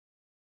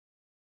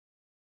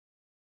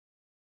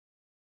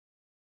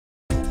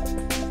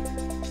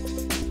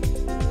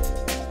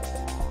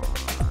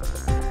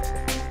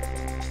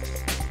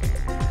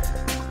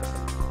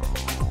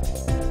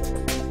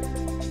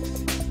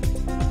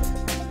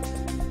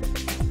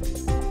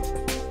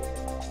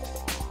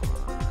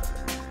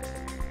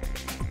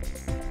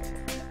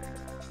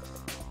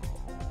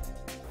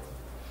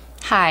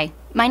Hi,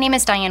 my name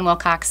is Diane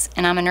Wilcox,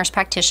 and I'm a nurse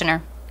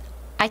practitioner.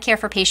 I care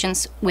for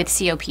patients with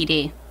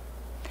COPD.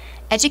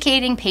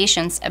 Educating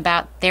patients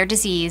about their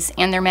disease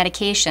and their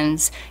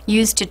medications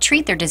used to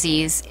treat their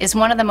disease is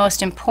one of the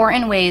most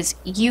important ways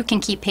you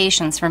can keep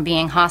patients from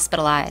being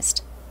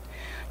hospitalized.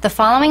 The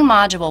following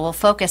module will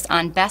focus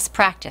on best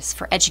practice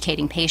for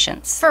educating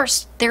patients.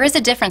 First, there is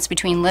a difference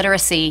between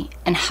literacy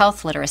and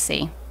health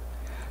literacy.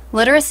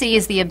 Literacy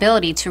is the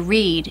ability to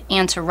read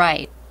and to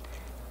write.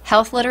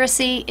 Health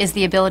literacy is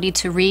the ability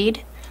to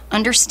read,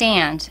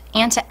 understand,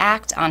 and to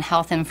act on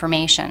health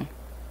information.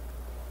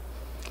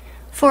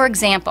 For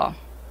example,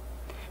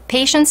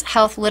 patients'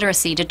 health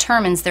literacy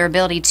determines their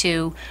ability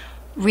to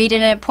read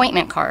an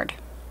appointment card,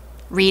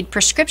 read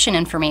prescription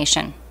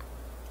information,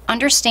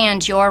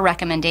 understand your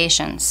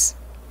recommendations,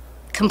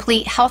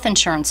 complete health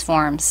insurance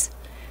forms,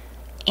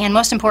 and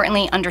most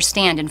importantly,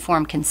 understand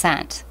informed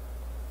consent.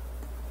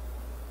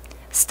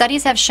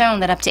 Studies have shown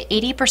that up to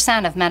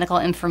 80% of medical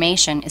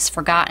information is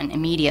forgotten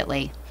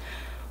immediately.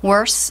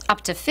 Worse,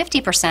 up to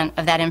 50%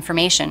 of that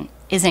information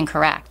is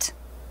incorrect.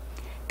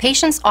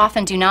 Patients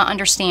often do not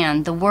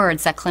understand the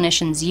words that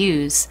clinicians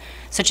use,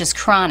 such as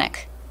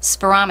chronic,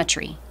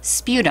 spirometry,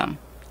 sputum,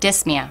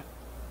 dyspnea.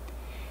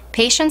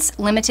 Patients'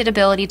 limited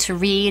ability to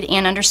read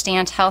and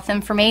understand health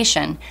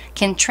information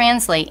can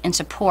translate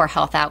into poor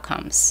health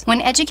outcomes. When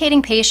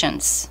educating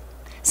patients,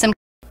 some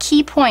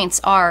key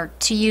points are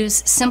to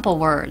use simple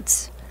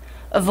words,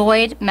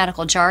 avoid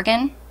medical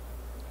jargon,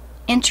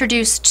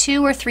 introduce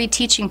 2 or 3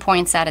 teaching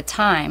points at a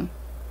time,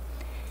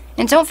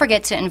 and don't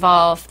forget to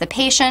involve the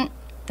patient,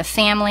 the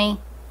family,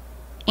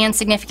 and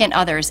significant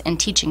others in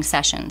teaching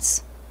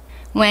sessions.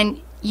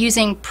 When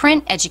using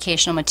print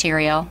educational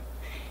material,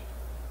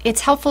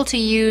 it's helpful to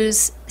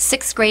use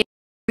 6th grade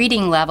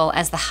reading level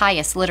as the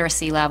highest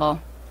literacy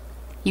level.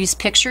 Use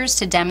pictures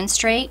to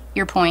demonstrate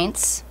your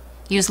points.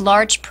 Use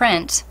large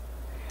print,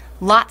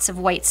 lots of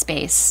white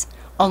space,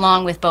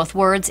 along with both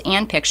words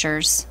and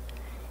pictures,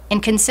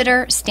 and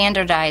consider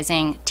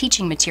standardizing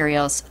teaching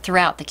materials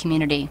throughout the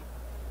community.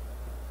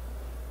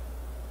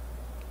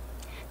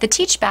 The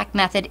Teach-Back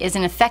method is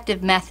an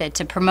effective method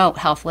to promote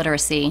health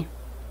literacy.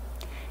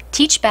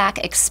 Teach-Back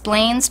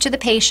explains to the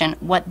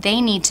patient what they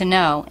need to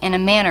know in a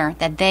manner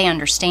that they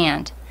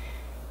understand.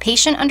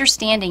 Patient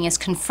understanding is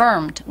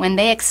confirmed when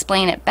they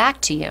explain it back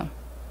to you.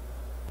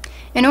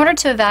 In order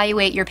to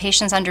evaluate your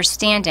patient's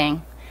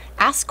understanding,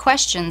 ask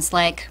questions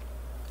like,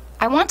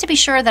 I want to be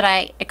sure that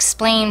I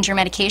explained your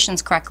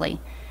medications correctly.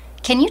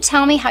 Can you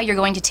tell me how you're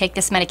going to take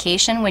this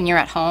medication when you're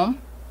at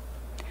home?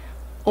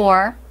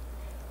 Or,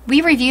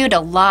 we reviewed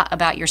a lot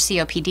about your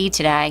COPD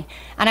today,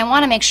 and I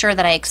want to make sure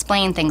that I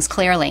explain things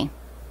clearly.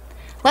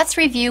 Let's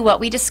review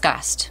what we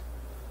discussed.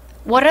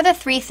 What are the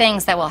 3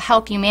 things that will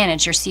help you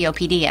manage your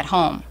COPD at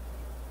home?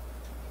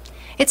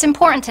 It's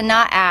important to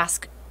not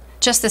ask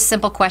just the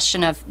simple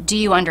question of, do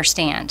you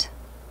understand?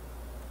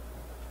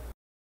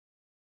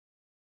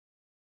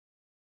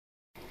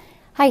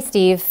 Hi,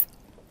 Steve.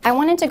 I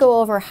wanted to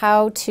go over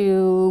how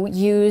to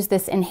use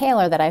this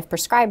inhaler that I've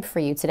prescribed for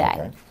you today.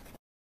 Okay.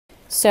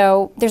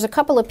 So there's a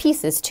couple of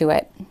pieces to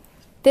it.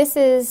 This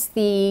is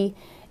the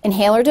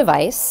inhaler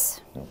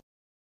device.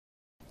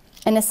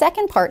 And the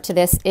second part to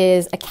this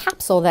is a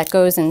capsule that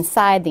goes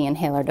inside the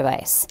inhaler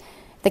device.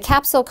 The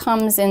capsule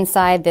comes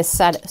inside this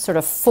sort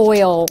of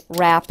foil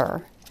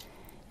wrapper,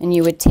 and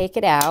you would take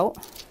it out,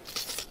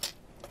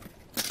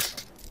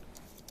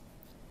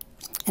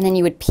 and then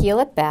you would peel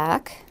it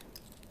back.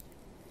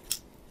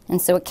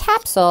 And so a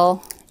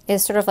capsule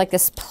is sort of like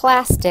this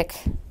plastic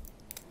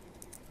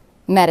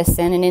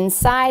medicine, and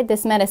inside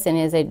this medicine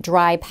is a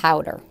dry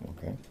powder.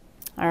 Okay.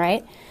 All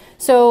right?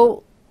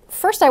 So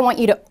first I want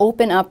you to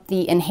open up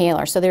the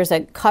inhaler. So there's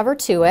a cover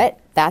to it.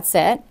 That's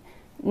it.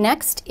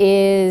 Next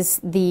is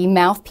the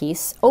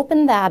mouthpiece.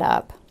 Open that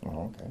up.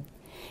 Oh, okay.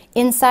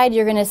 Inside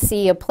you're going to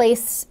see a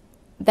place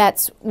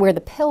that's where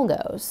the pill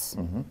goes.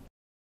 Mm-hmm.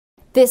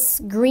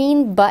 This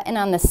green button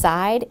on the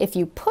side, if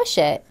you push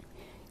it,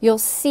 you'll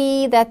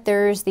see that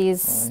there's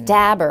these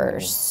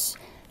stabbers.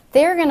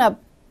 They're going to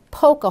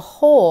poke a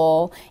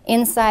hole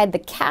inside the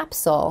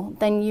capsule.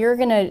 Then you're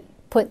going to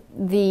put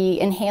the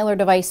inhaler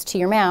device to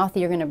your mouth.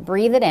 You're going to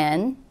breathe it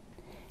in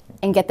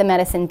and get the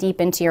medicine deep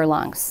into your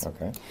lungs.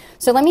 Okay.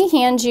 So let me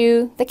hand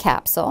you the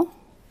capsule.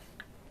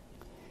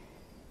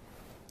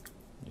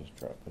 Just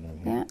drop it in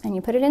here. Yeah, and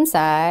you put it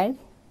inside,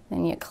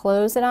 and you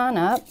close it on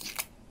up.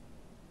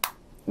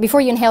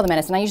 Before you inhale the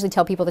medicine, I usually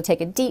tell people to take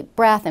a deep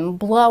breath and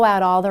blow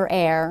out all their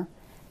air.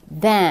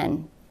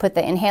 Then put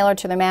the inhaler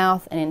to their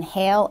mouth and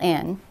inhale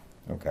in.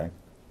 Okay.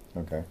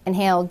 Okay.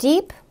 Inhale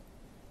deep,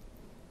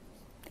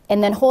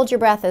 and then hold your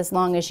breath as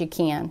long as you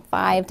can,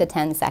 5 to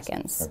 10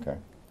 seconds. Okay.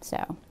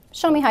 So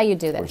show me how you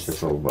do this. Push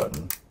this little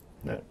button.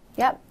 Yeah.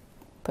 Yep.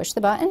 Push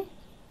the button.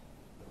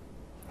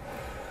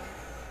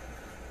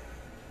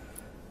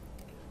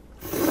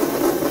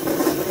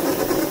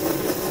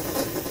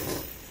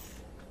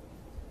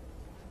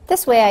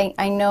 This way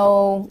I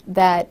know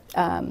that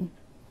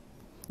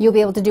you'll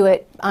be able to do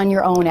it on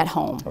your own at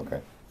home.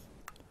 Okay.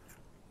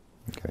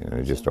 Okay,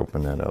 now just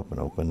open that up and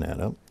open that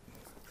up.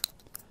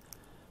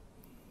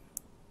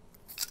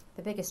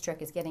 The biggest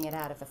trick is getting it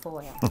out of the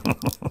foil.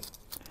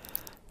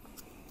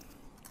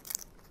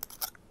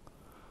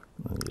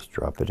 I'll just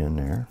drop it in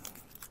there.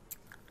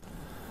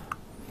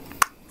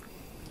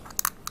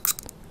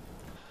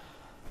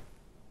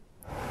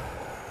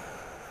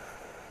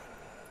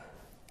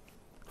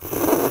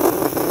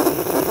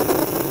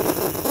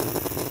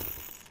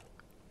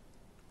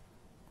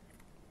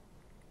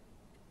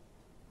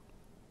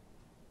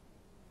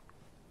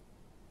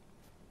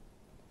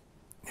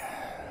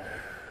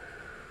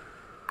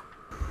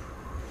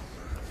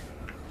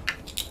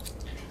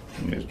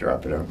 You just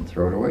drop it out and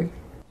throw it away?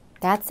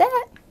 That's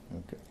it.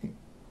 Okay.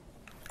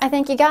 I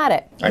think you got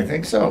it. I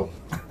think so.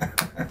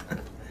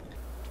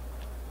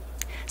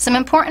 Some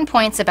important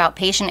points about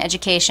patient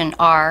education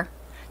are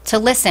to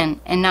listen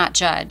and not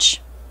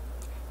judge.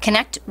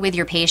 Connect with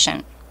your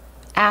patient.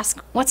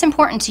 Ask what's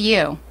important to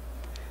you.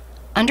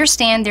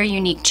 Understand their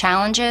unique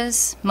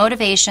challenges,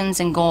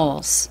 motivations, and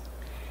goals.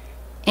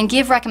 And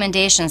give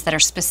recommendations that are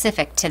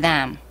specific to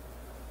them.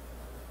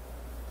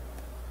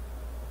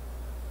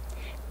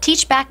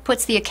 Teach back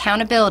puts the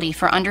accountability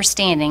for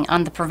understanding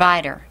on the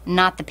provider,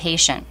 not the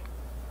patient.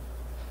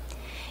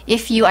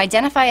 If you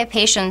identify a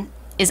patient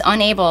is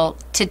unable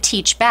to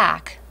teach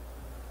back,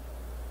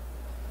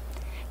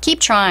 keep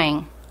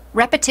trying.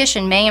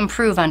 Repetition may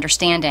improve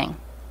understanding.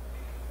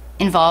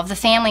 Involve the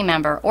family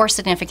member or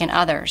significant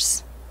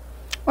others.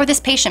 Or this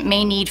patient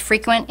may need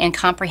frequent and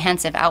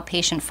comprehensive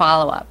outpatient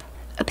follow-up.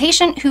 A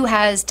patient who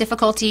has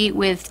difficulty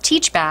with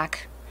teach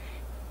back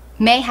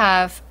may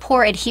have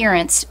poor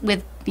adherence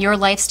with your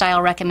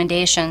lifestyle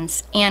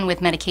recommendations and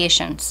with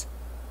medications.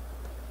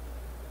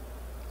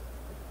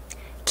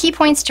 Key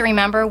points to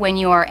remember when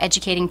you are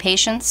educating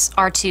patients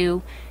are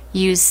to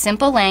use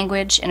simple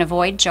language and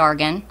avoid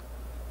jargon.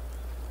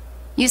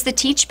 Use the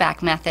teach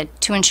back method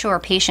to ensure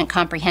patient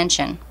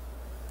comprehension.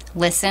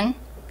 Listen,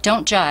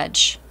 don't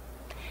judge,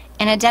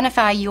 and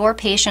identify your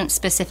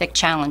patient-specific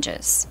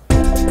challenges.